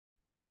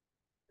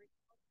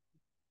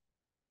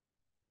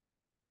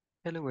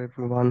Hello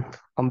everyone,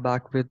 I'm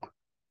back with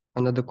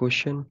another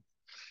question.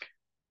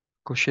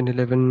 Question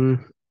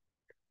 11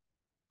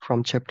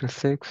 from chapter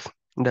 6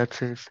 that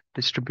says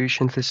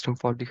distribution system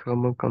for the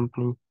Herman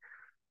Company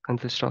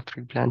consists of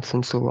three plants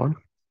and so on,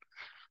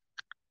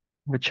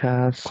 which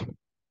has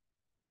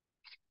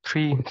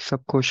three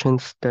sub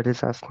questions that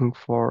is asking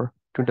for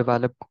to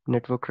develop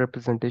network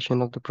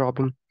representation of the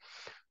problem,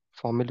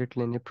 formulate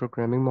linear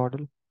programming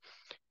model,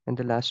 and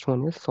the last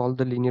one is solve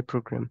the linear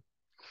program.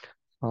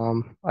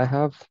 I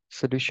have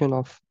solution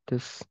of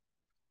this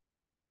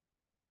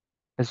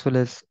as well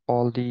as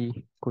all the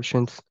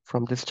questions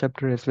from this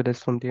chapter as well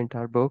as from the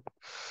entire book.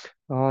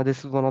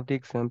 This is one of the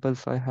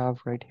examples I have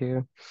right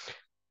here,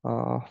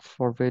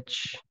 for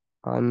which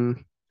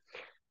um,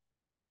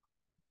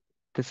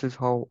 this is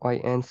how I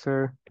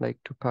answer like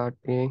to part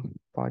A,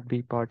 part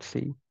B, part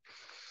C.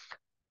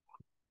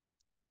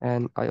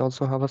 And I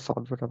also have a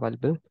solver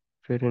available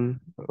wherein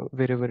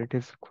wherever it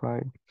is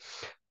required.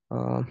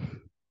 Uh,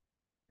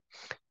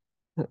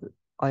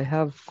 I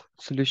have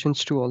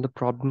solutions to all the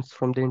problems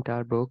from the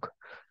entire book.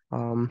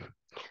 Um,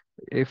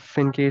 if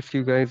in case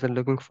you guys are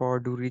looking for,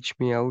 do reach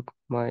me out.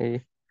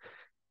 My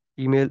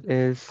email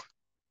is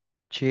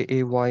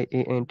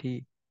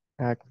jayant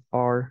at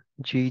rggupta.com,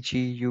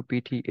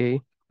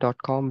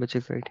 which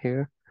is right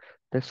here.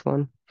 This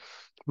one.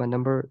 My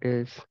number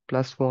is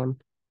 +1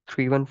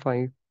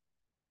 315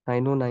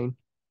 909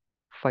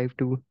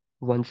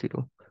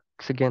 5210.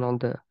 It's again on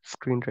the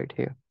screen right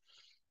here.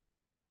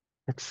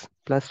 It's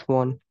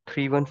 +1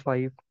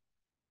 315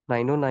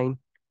 909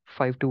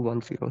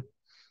 5210.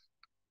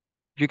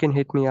 You can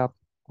hit me up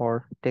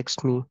or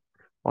text me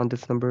on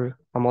this number.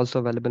 I'm also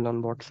available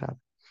on WhatsApp.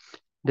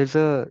 There's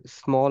a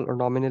small or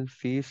nominal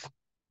fees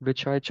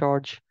which I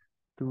charge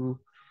to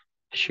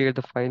share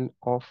the file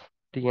of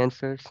the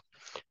answers.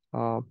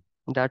 Uh,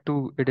 that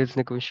too, it is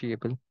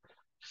negotiable.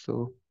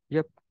 So,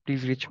 yep,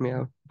 please reach me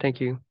out.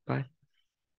 Thank you. Bye.